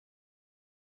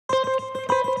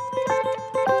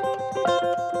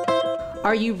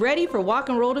Are you ready for Walk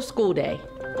and Roll to School Day?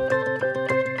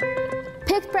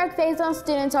 Pittsburgh Phase 1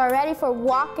 students are ready for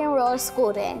Walk and Roll to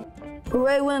School Day. We're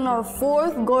ready to win our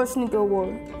 4th Gold Sneaker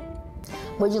Award.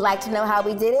 Would you like to know how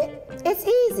we did it? It's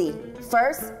easy.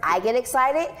 First, I get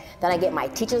excited, then I get my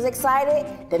teachers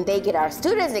excited, then they get our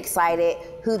students excited,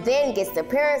 who then gets the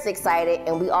parents excited,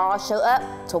 and we all show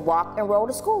up to walk and roll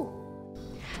to school.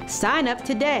 Sign up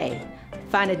today.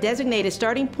 Find a designated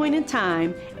starting point in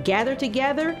time, gather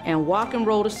together, and walk and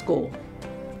roll to school.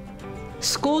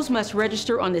 Schools must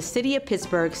register on the City of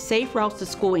Pittsburgh's Safe Routes to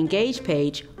School Engage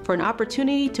page for an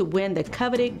opportunity to win the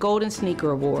coveted Golden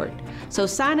Sneaker Award. So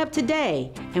sign up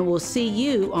today, and we'll see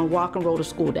you on Walk and Roll to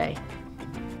School Day.